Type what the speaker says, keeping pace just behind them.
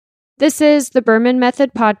This is the Berman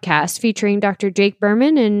Method podcast featuring Dr. Jake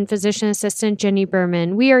Berman and physician assistant Jenny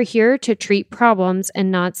Berman. We are here to treat problems and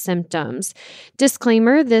not symptoms.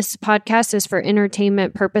 Disclaimer, this podcast is for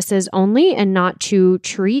entertainment purposes only and not to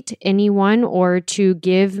treat anyone or to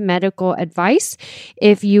give medical advice.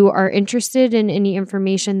 If you are interested in any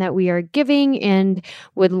information that we are giving and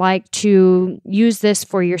would like to use this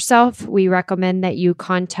for yourself, we recommend that you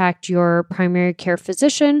contact your primary care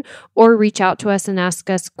physician or reach out to us and ask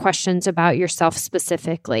us questions about yourself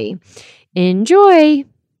specifically. Enjoy!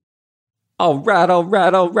 All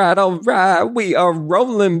right. We are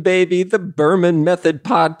rolling, baby. The Berman Method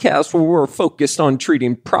podcast, where we're focused on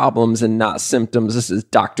treating problems and not symptoms. This is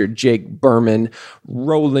Dr. Jake Berman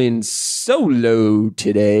rolling solo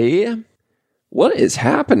today. What is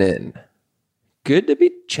happening? Good to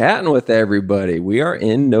be chatting with everybody. We are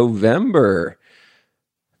in November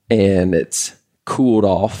and it's cooled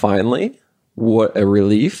off finally. What a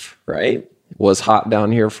relief, right? It was hot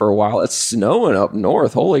down here for a while. It's snowing up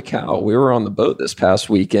north. Holy cow. We were on the boat this past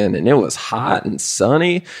weekend and it was hot and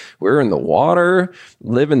sunny. We were in the water,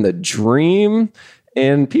 living the dream,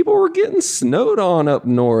 and people were getting snowed on up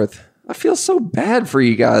north. I feel so bad for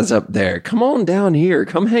you guys up there. Come on down here.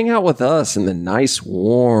 Come hang out with us in the nice,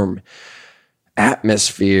 warm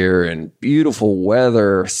atmosphere and beautiful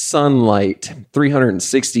weather, sunlight,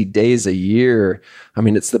 360 days a year. I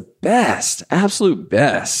mean, it's the best, absolute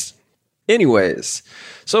best. Anyways,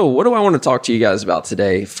 so what do I want to talk to you guys about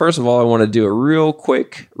today? First of all, I want to do a real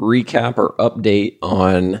quick recap or update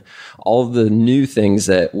on all the new things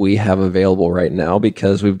that we have available right now,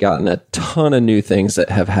 because we've gotten a ton of new things that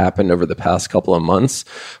have happened over the past couple of months.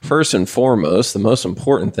 First and foremost, the most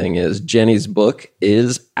important thing is Jenny's book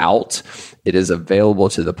is out. It is available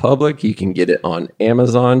to the public. You can get it on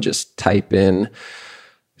Amazon. Just type in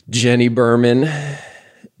Jenny Berman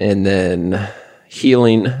and then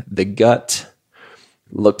Healing the Gut.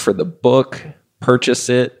 Look for the book, purchase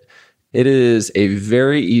it. It is a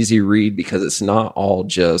very easy read because it's not all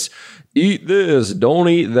just eat this, don't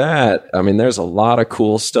eat that. I mean, there's a lot of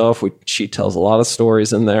cool stuff. She tells a lot of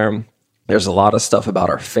stories in there. There's a lot of stuff about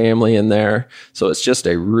our family in there. So it's just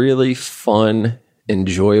a really fun,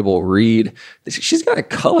 enjoyable read. She's got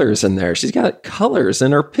colors in there. She's got colors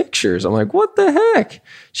in her pictures. I'm like, what the heck?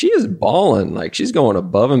 She is balling. Like, she's going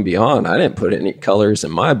above and beyond. I didn't put any colors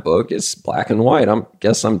in my book. It's black and white.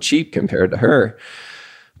 Guess I'm cheap compared to her,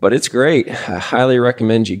 but it's great. I highly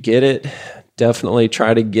recommend you get it. Definitely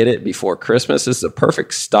try to get it before Christmas. This is a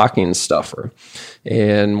perfect stocking stuffer.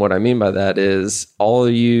 And what I mean by that is all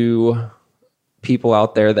of you people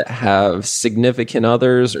out there that have significant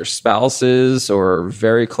others or spouses or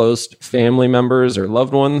very close family members or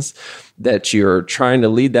loved ones that you're trying to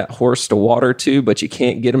lead that horse to water to, but you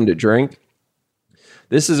can't get them to drink.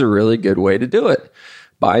 This is a really good way to do it.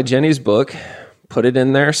 Buy Jenny's book, put it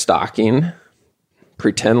in their stocking,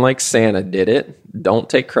 pretend like Santa did it. Don't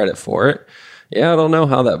take credit for it. Yeah, I don't know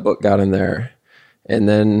how that book got in there. And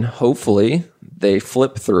then hopefully they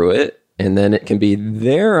flip through it, and then it can be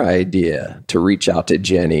their idea to reach out to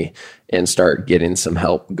Jenny and start getting some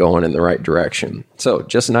help going in the right direction. So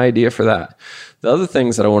just an idea for that. The other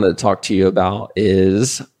things that I wanted to talk to you about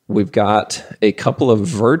is we've got a couple of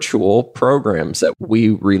virtual programs that we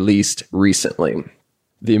released recently.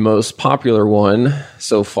 The most popular one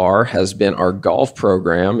so far has been our golf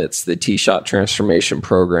program. It's the T-Shot Transformation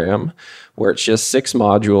Program, where it's just 6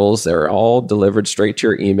 modules. They're all delivered straight to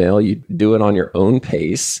your email. You do it on your own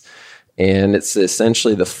pace. And it's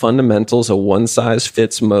essentially the fundamentals of one size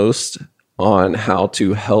fits most on how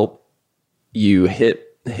to help you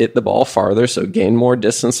hit the ball farther, so gain more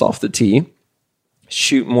distance off the tee,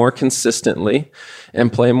 shoot more consistently,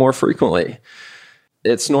 and play more frequently.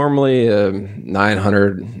 It's normally a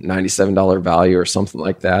 $997 value or something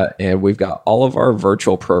like that. And we've got all of our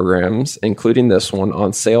virtual programs, including this one,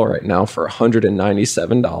 on sale right now for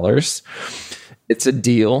 $197. It's a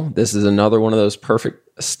deal. This is another one of those perfect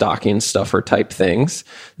stocking stuffer type things.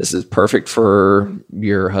 This is perfect for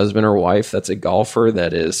your husband or wife that's a golfer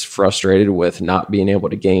that is frustrated with not being able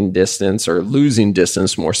to gain distance or losing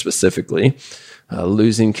distance, more specifically,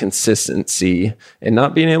 losing consistency and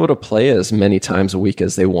not being able to play as many times a week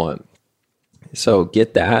as they want. So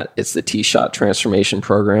get that. It's the T-Shot Transformation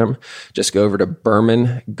Program. Just go over to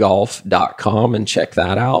BermanGolf.com and check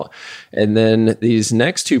that out. And then these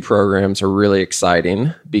next 2 programs are really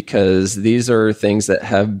exciting because these are things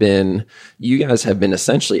that you guys have been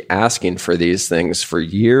essentially asking for these things for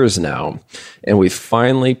years now. And we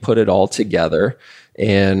finally put it all together.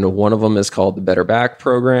 And one of them is called the Better Back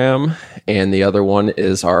Program, and the other one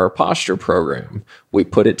is our Posture Program. We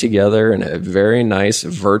put it together in a very nice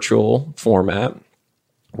virtual format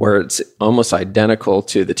where it's almost identical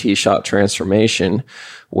to the T-Shot transformation,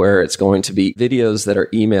 where it's going to be videos that are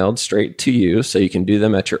emailed straight to you so you can do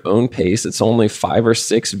them at your own pace. It's only 5 or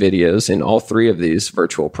 6 videos in all 3 of these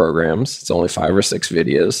virtual programs. It's only 5 or 6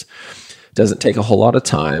 videos. It doesn't take a whole lot of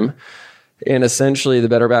time. And essentially, the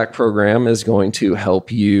Better Back program is going to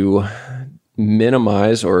help you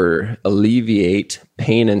minimize or alleviate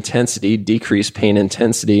pain intensity, decrease pain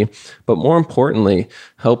intensity, but more importantly,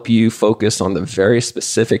 help you focus on the very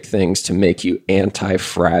specific things to make you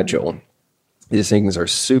anti-fragile. These things are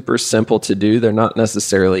super simple to do. They're not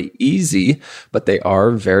necessarily easy, but they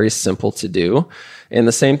are very simple to do. And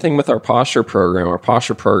the same thing with our posture program. Our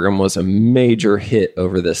posture program was a major hit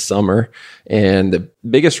over this summer. And the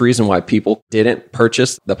biggest reason why people didn't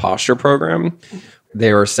purchase the posture program,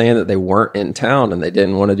 they were saying that they weren't in town and they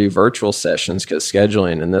didn't want to do virtual sessions because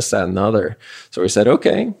scheduling and this, that, and the other. So we said,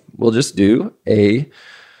 okay, we'll just do a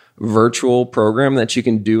virtual program that you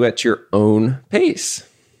can do at your own pace.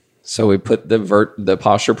 So we put the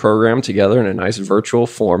posture program together in a nice virtual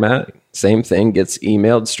format. Same thing, gets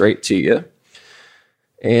emailed straight to you.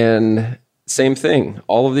 And same thing,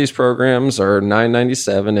 all of these programs are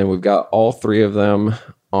 $9.97, and we've got all 3 of them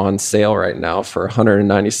on sale right now for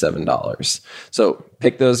 $197. So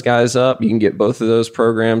pick those guys up. You can get both of those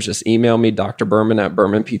programs. Just email me, Dr. Berman at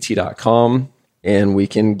bermanpt.com, and we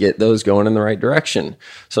can get those going in the right direction.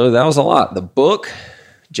 So that was a lot. The book,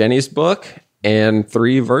 Jenny's book, and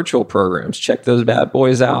 3 virtual programs. Check those bad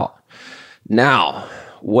boys out. Now,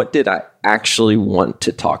 what did I actually want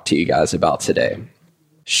to talk to you guys about today?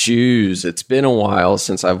 Shoes. It's been a while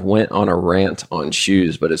since I've went on a rant on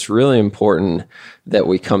shoes, but it's really important that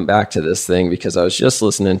we come back to this thing because I was just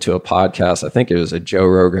listening to a podcast. I think it was a Joe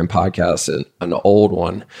Rogan podcast, an old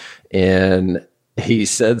one. And he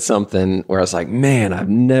said something where I was like, man, I've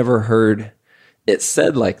never heard it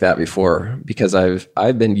said like that before, because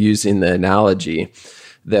I've been using the analogy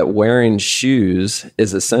that wearing shoes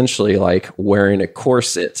is essentially like wearing a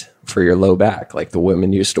corset for your low back. Like the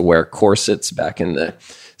women used to wear corsets back in the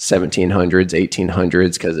 1700s,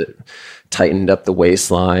 1800s, because it tightened up the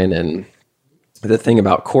waistline. And the thing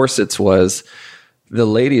about corsets was the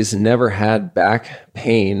ladies never had back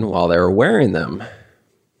pain while they were wearing them.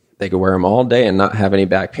 They could wear them all day and not have any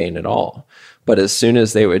back pain at all. But as soon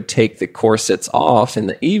as they would take the corsets off in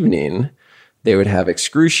the evening, they would have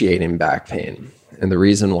excruciating back pain. And the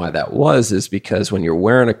reason why that was is because when you're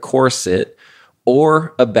wearing a corset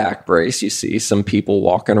or a back brace, you see some people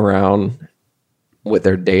walking around with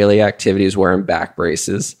their daily activities wearing back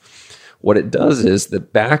braces. What it does is the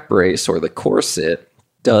back brace or the corset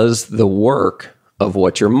does the work of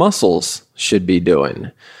what your muscles should be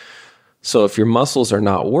doing. So if your muscles are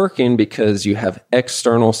not working because you have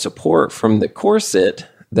external support from the corset,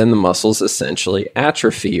 then the muscles essentially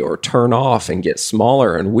atrophy or turn off and get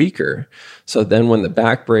smaller and weaker. So then when the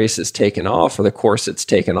back brace is taken off or the corset's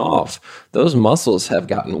taken off, those muscles have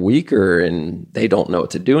gotten weaker and they don't know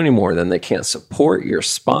what to do anymore. Then they can't support your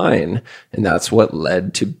spine. And that's what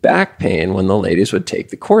led to back pain when the ladies would take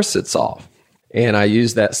the corsets off. And I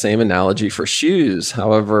use that same analogy for shoes.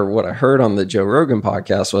 However, what I heard on the Joe Rogan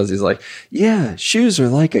podcast was he's like, yeah, shoes are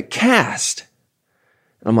like a cast.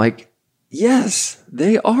 And I'm like, yes,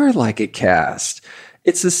 they are like a cast.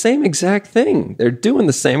 It's the same exact thing. They're doing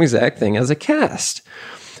the same exact thing as a cast.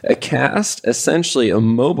 A cast essentially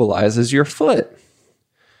immobilizes your foot.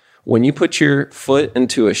 When you put your foot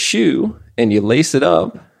into a shoe and you lace it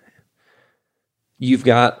up, you've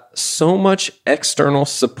got so much external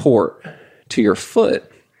support to your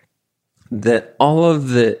foot that all of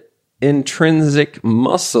the intrinsic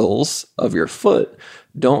muscles of your foot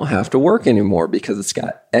don't have to work anymore because it's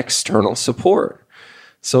got external support.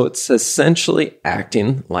 So it's essentially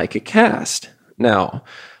acting like a cast. Now,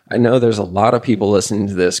 I know there's a lot of people listening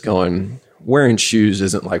to this going, wearing shoes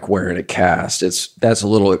isn't like wearing a cast. That's a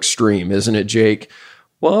little extreme, isn't it, Jake?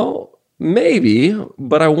 Well, maybe,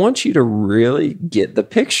 but I want you to really get the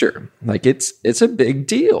picture. Like it's a big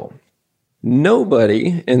deal.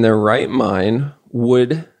 Nobody in their right mind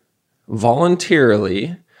would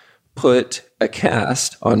voluntarily put a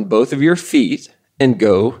cast on both of your feet and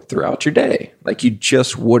go throughout your day. Like you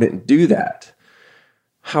just wouldn't do that.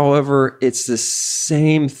 However, it's the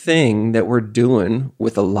same thing that we're doing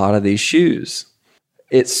with a lot of these shoes.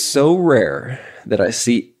 It's so rare that I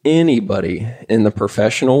see anybody in the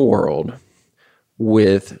professional world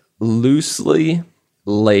with loosely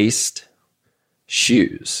laced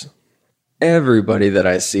shoes. Everybody that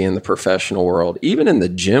I see in the professional world, even in the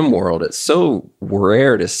gym world, it's so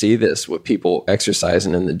rare to see this with people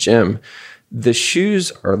exercising in the gym. The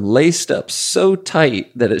shoes are laced up so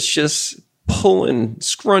tight that it's just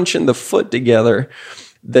scrunching the foot together.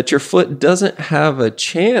 that your foot doesn't have a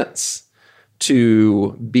chance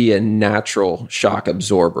to be a natural shock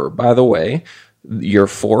absorber. By the way, your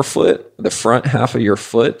forefoot, the front half of your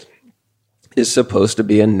foot, is supposed to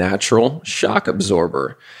be a natural shock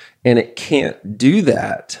absorber. And it can't do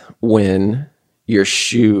that when your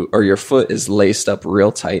shoe or your foot is laced up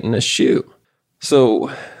real tight in a shoe.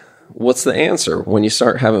 So what's the answer? When you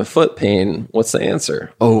start having foot pain, what's the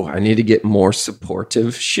answer? Oh, I need to get more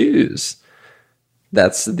supportive shoes.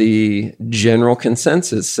 That's the general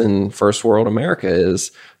consensus in first world America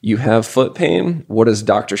is you have foot pain. What does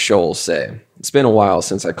Dr. Scholes say? It's been a while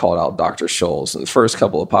since I called out Dr. Scholes. In the first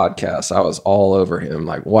couple of podcasts, I was all over him,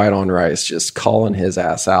 like white on rice, just calling his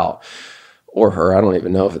ass out, or her. I don't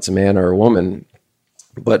even know if it's a man or a woman.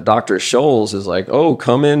 But Dr. Scholes is like, oh,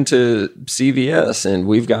 come into CVS and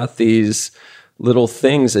we've got these little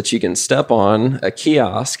things that you can step on, a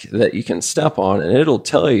kiosk that you can step on, and it'll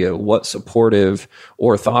tell you what supportive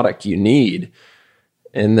orthotic you need.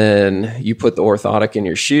 And then you put the orthotic in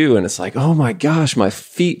your shoe and it's like, oh my gosh, my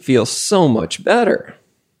feet feel so much better.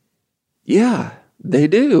 Yeah, they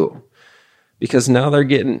do. Because now they're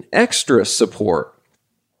getting extra support.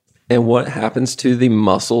 And what happens to the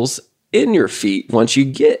muscles in your feet once you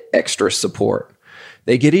get extra support?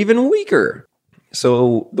 They get even weaker.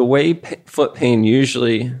 So the way foot pain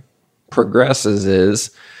usually progresses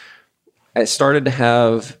is I started to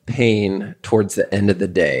have pain towards the end of the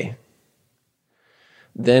day.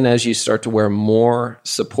 Then as you start to wear more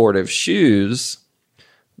supportive shoes,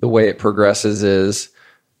 the way it progresses is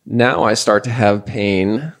now I start to have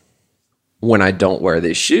pain when I don't wear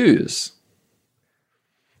these shoes.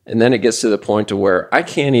 And then it gets to the point to where I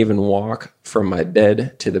can't even walk from my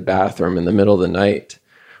bed to the bathroom in the middle of the night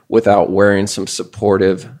without wearing some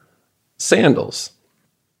supportive sandals.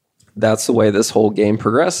 That's the way this whole game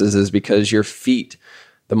progresses, is because your feet,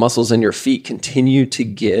 the muscles in your feet continue to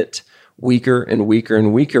get weaker and weaker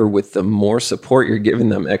and weaker with the more support you're giving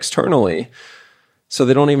them externally. So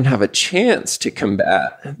they don't even have a chance to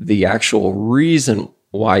combat the actual reason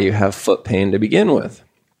why you have foot pain to begin with.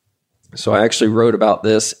 So I actually wrote about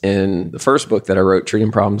this in the first book that I wrote,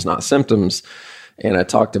 Treating Problems, Not Symptoms. And I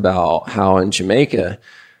talked about how in Jamaica,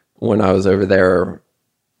 when I was over there,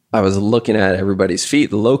 I was looking at everybody's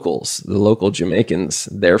feet, the local Jamaicans,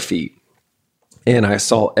 their feet. And I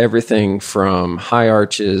saw everything from high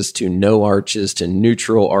arches to no arches to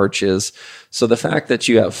neutral arches. So the fact that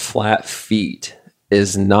you have flat feet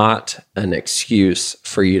is not an excuse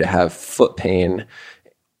for you to have foot pain.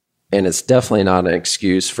 And it's definitely not an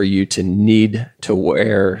excuse for you to need to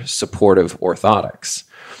wear supportive orthotics.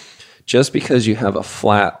 Just because you have a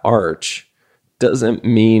flat arch doesn't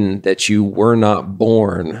mean that you were not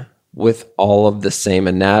born with all of the same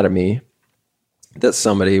anatomy that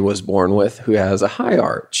somebody was born with who has a high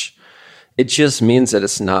arch. It just means that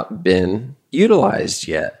it's not been utilized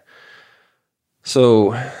yet.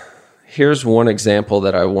 So here's one example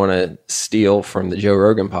that I want to steal from the Joe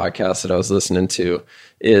Rogan podcast that I was listening to.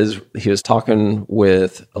 Is he was talking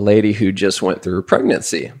with a lady who just went through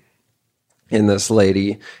pregnancy. And this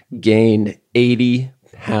lady gained 80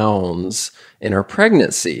 pounds in her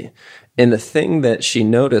pregnancy. And the thing that she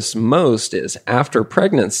noticed most is after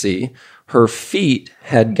pregnancy, her feet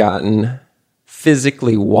had gotten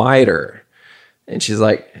physically wider. And she's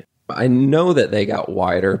like, I know that they got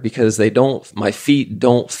wider because my feet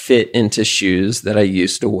don't fit into shoes that I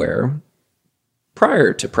used to wear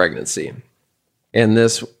prior to pregnancy. And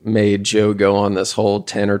this made Joe go on this whole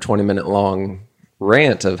 10 or 20 minute long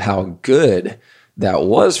rant of how good that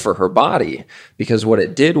was for her body, because what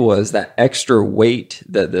it did was that extra weight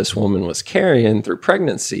that this woman was carrying through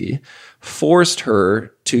pregnancy forced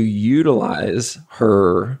her to utilize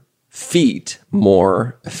her feet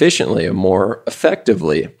more efficiently and more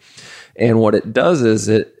effectively. And what it does is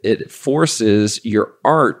it forces your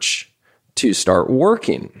arch to start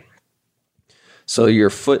working. So your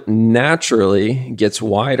foot naturally gets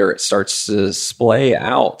wider. It starts to splay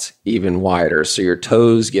out even wider. So your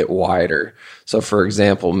toes get wider. So for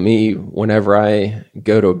example, me, whenever I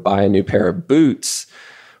go to buy a new pair of boots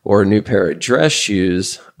or a new pair of dress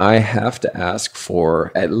shoes, I have to ask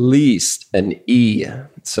for at least an E.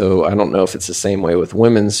 So I don't know if it's the same way with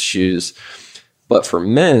women's shoes, but for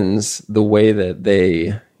men's, the way that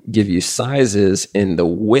they give you sizes in the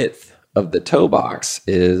width of the toe box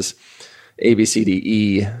is A, B, C, D,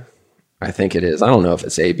 E, I think it is. I don't know if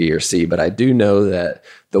it's A, B, or C, but I do know that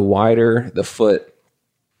the wider the foot,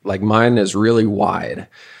 like mine is really wide.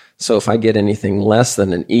 So if I get anything less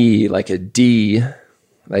than an E, like a D,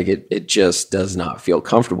 Like it just does not feel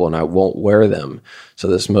comfortable, and I won't wear them. So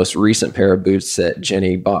this most recent pair of boots that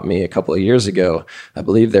Jenny bought me a couple of years ago, I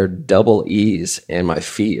believe they're double E's, and my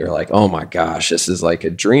feet are like, oh my gosh, this is like a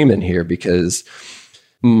dream in here, because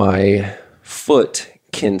my foot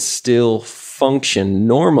can still function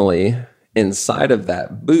normally inside of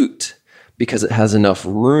that boot because it has enough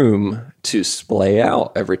room to splay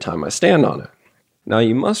out every time I stand on it. Now,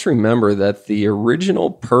 you must remember that the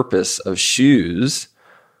original purpose of shoes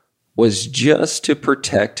was just to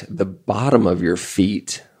protect the bottom of your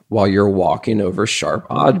feet while you're walking over sharp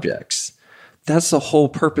objects. That's the whole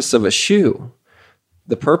purpose of a shoe.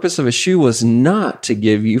 The purpose of a shoe was not to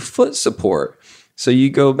give you foot support. So you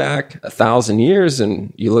go back 1,000 years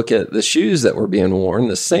and you look at the shoes that were being worn,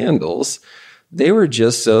 the sandals, they were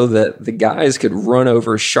just so that the guys could run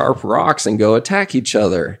over sharp rocks and go attack each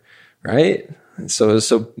other, right? So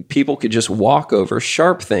people could just walk over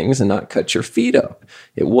sharp things and not cut your feet up.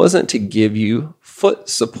 It wasn't to give you foot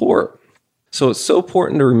support. So it's so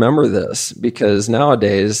important to remember this, because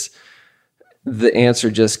nowadays the answer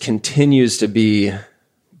just continues to be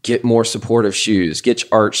get more supportive shoes, get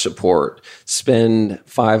arch support, spend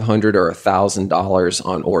 $500 or $1,000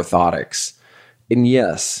 on orthotics. And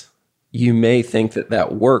yes, you may think that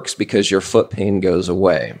that works because your foot pain goes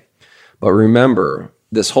away. But remember,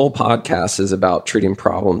 this whole podcast is about treating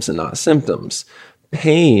problems and not symptoms.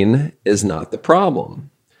 Pain is not the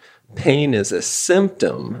problem. Pain is a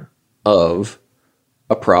symptom of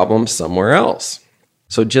a problem somewhere else.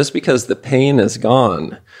 So just because the pain is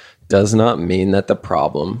gone does not mean that the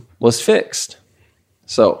problem was fixed.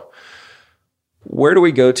 So where do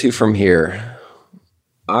we go to from here?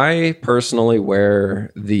 I personally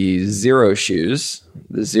wear the Xero shoes.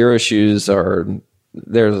 The Xero shoes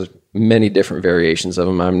there's many different variations of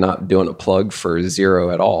them. I'm not doing a plug for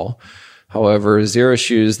Xero at all. However, Xero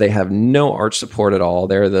shoes, they have no arch support at all.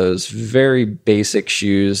 They're those very basic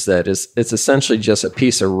shoes it's essentially just a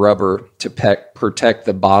piece of rubber to protect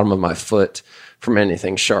the bottom of my foot from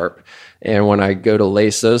anything sharp. And when I go to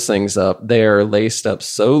lace those things up, they are laced up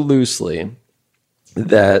so loosely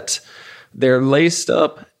that they're laced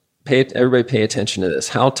up. Everybody pay attention to this.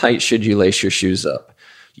 How tight should you lace your shoes up?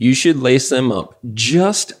 You should lace them up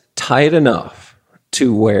just tight enough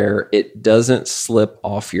to where it doesn't slip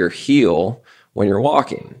off your heel when you're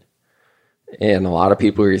walking. And a lot of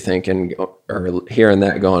people are thinking or hearing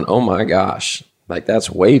that going, oh my gosh, like that's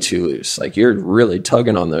way too loose. Like you're really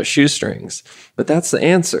tugging on those shoestrings. But that's the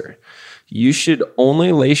answer. You should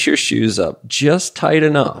only lace your shoes up just tight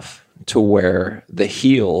enough to where the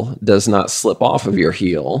heel does not slip off of your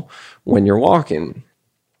heel when you're walking.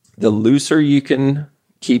 The looser you can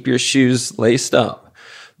keep your shoes laced up,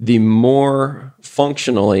 the more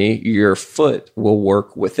functionally your foot will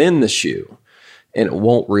work within the shoe, and it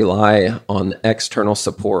won't rely on the external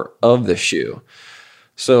support of the shoe.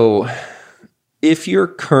 So if you're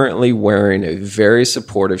currently wearing a very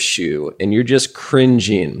supportive shoe and you're just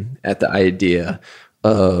cringing at the idea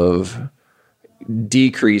of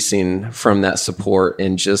decreasing from that support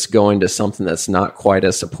and just going to something that's not quite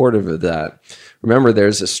as supportive of that, remember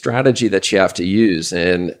there's a strategy that you have to use,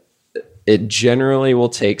 and it generally will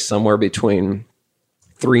take somewhere between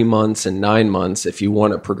 3 months and 9 months if you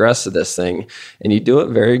want to progress to this thing. And you do it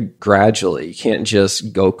very gradually. You can't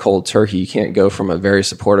just go cold turkey. You can't go from a very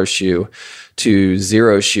supportive shoe to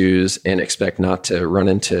Xero shoes and expect not to run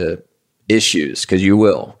into issues, because you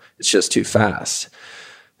will. It's just too fast.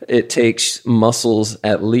 It takes muscles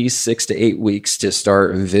at least 6 to 8 weeks to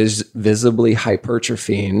start visibly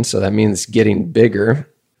hypertrophying. So that means getting bigger.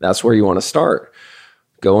 That's where you want to start.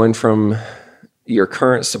 Going from your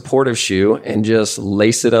current supportive shoe and just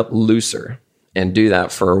lace it up looser, and do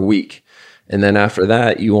that for a week. And then after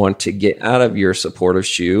that, you want to get out of your supportive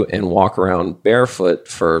shoe and walk around barefoot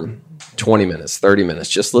for 20 minutes, 30 minutes.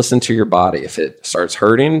 Just listen to your body. If it starts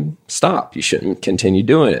hurting, stop. You shouldn't continue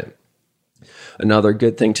doing it. Another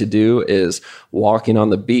good thing to do is walking on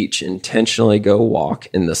the beach. Intentionally go walk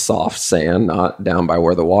in the soft sand, not down by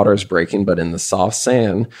where the water is breaking, but in the soft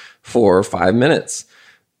sand for 5 minutes.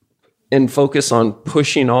 And focus on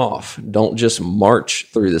pushing off. Don't just march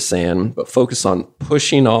through the sand, but focus on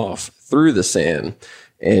pushing off through the sand.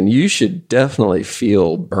 And you should definitely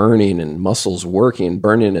feel burning and muscles working,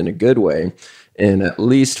 burning in a good way, in at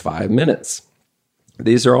least 5 minutes.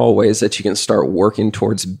 These are all ways that you can start working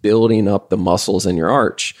towards building up the muscles in your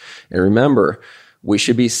arch. And remember, we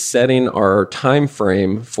should be setting our time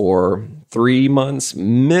frame for 3 months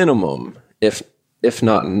minimum, if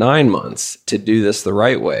not 9 months, to do this the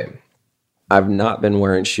right way. I've not been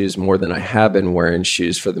wearing shoes more than I have been wearing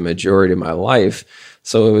shoes for the majority of my life.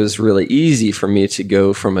 So it was really easy for me to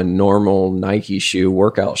go from a normal Nike shoe,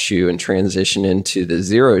 workout shoe, and transition into the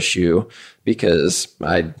Xero shoe because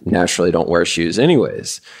I naturally don't wear shoes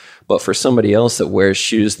anyways. But for somebody else that wears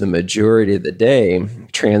shoes the majority of the day,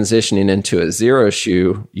 transitioning into a Xero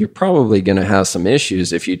shoe, you're probably going to have some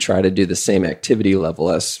issues if you try to do the same activity level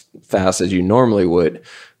as fast as you normally would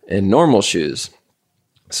in normal shoes.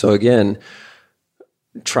 So again,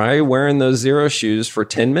 try wearing those Xero shoes for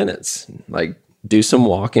 10 minutes. Like, do some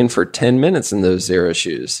walking for 10 minutes in those Xero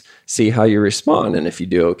shoes. See how you respond. And if you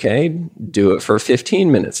do okay, do it for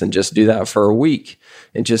 15 minutes and just do that for a week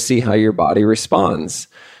and just see how your body responds.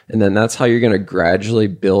 And then that's how you're going to gradually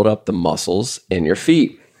build up the muscles in your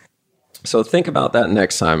feet. So think about that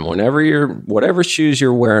next time. Whatever shoes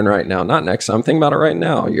you're wearing right now, not next time, think about it right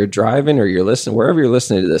now. You're driving or you're listening, wherever you're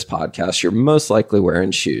listening to this podcast, you're most likely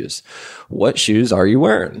wearing shoes. What shoes are you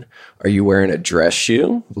wearing? Are you wearing a dress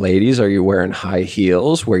shoe? Ladies, are you wearing high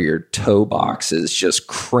heels where your toe box is just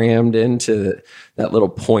crammed into that little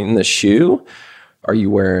point in the shoe? Are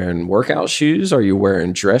you wearing workout shoes? Are you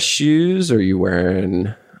wearing dress shoes? Are you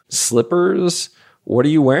wearing slippers? What are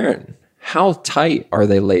you wearing? How tight are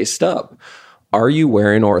they laced up? Are you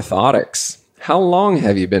wearing orthotics? How long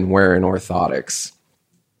have you been wearing orthotics?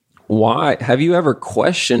 Why? Have you ever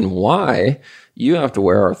questioned why you have to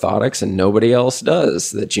wear orthotics and nobody else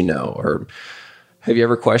does that you know? Or have you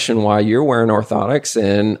ever questioned why you're wearing orthotics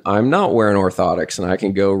and I'm not wearing orthotics and I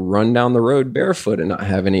can go run down the road barefoot and not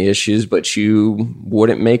have any issues, but you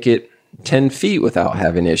wouldn't make it 10 feet without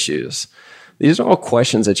having issues? These are all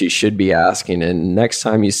questions that you should be asking. And next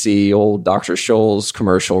time you see old Dr. Scholl's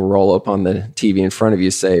commercial roll up on the TV in front of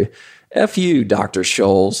you, say, F you, Dr.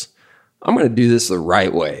 Scholl's. I'm going to do this the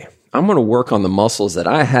right way. I'm going to work on the muscles that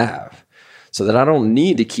I have so that I don't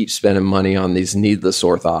need to keep spending money on these needless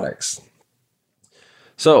orthotics.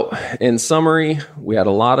 So in summary, we had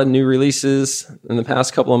a lot of new releases in the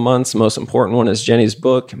past couple of months. Most important one is Jenny's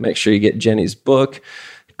book. Make sure you get Jenny's book.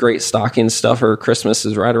 Great stocking stuffer. Christmas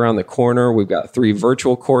is right around the corner. We've got 3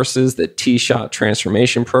 virtual courses. The Tee-Shot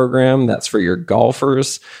Transformation Program, that's for your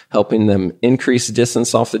golfers, helping them increase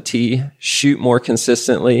distance off the tee, shoot more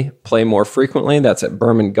consistently, play more frequently. That's at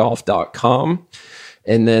BermanGolf.com.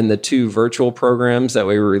 And then the 2 virtual programs that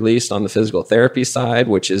we released on the physical therapy side,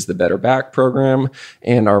 which is the Better Back program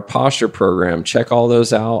and our posture program. Check all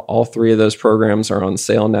those out. All 3 of those programs are on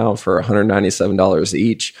sale now for $197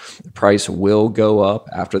 each. The price will go up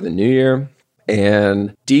after the new year.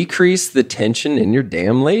 And decrease the tension in your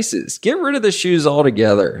damn laces. Get rid of the shoes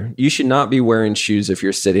altogether. You should not be wearing shoes if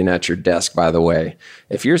you're sitting at your desk, by the way.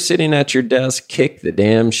 If you're sitting at your desk, kick the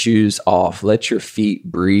damn shoes off. Let your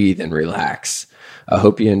feet breathe and relax. I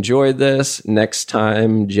hope you enjoyed this. Next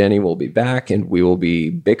time, Jenny will be back and we will be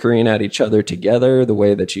bickering at each other together the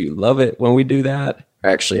way that you love it when we do that.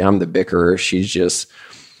 Actually, I'm the bickerer. She's just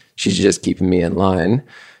keeping me in line.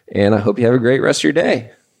 And I hope you have a great rest of your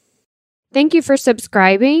day. Thank you for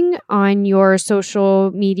subscribing on your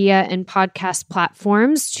social media and podcast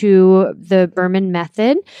platforms to the Berman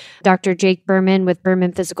Method. Dr. Jake Berman with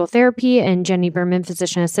Berman Physical Therapy and Jenny Berman,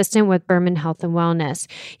 Physician Assistant with Berman Health and Wellness.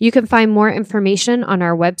 You can find more information on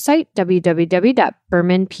our website,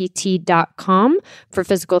 www.bermanpt.com for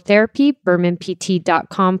physical therapy,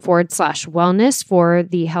 bermanpt.com/wellness for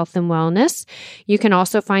the health and wellness. You can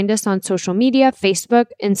also find us on social media, Facebook,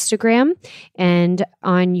 Instagram, and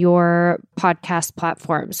on your podcast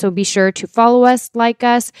platform. So be sure to follow us, like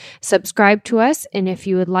us, subscribe to us. And if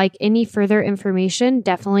you would like any further information,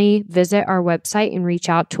 definitely visit our website and reach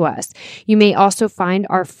out to us. You may also find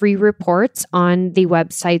our free reports on the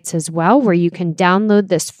websites as well, where you can download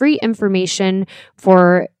this free information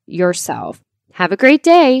for yourself. Have a great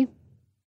day.